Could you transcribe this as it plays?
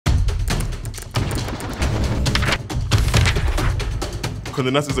Condé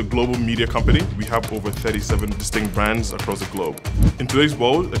Nast is a global media company. We have over 37 distinct brands across the globe. In today's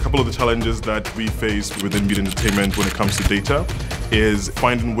world, a couple of the challenges that we face within media entertainment when it comes to data is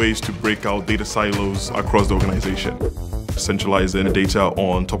finding ways to break out data silos across the organization. Centralizing data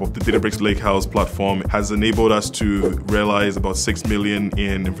on top of the Databricks Lakehouse platform has enabled us to realize about $6 million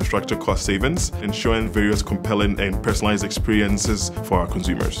in infrastructure cost savings, ensuring various compelling and personalized experiences for our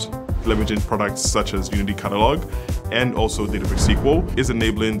consumers. Leveraging products such as Unity Catalog and also Databricks SQL is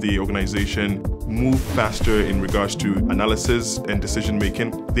enabling the organization move faster in regards to analysis and decision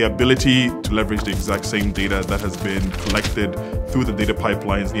making. The ability to leverage the exact same data that has been collected through the data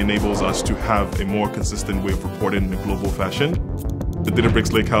pipelines enables us to have a more consistent way of reporting in a global fashion. The Databricks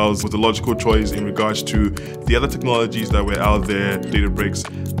Lakehouse was a logical choice in regards to the other technologies that were out there. Databricks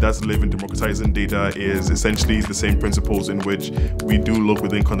does live in democratizing data is essentially the same principles in which we do look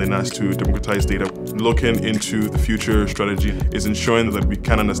within Condé Nast to democratize data. Looking into the future strategy is ensuring that we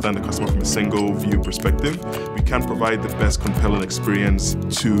can understand the customer from a single view perspective. We can provide the best compelling experience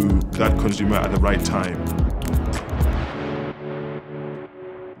to that consumer at the right time.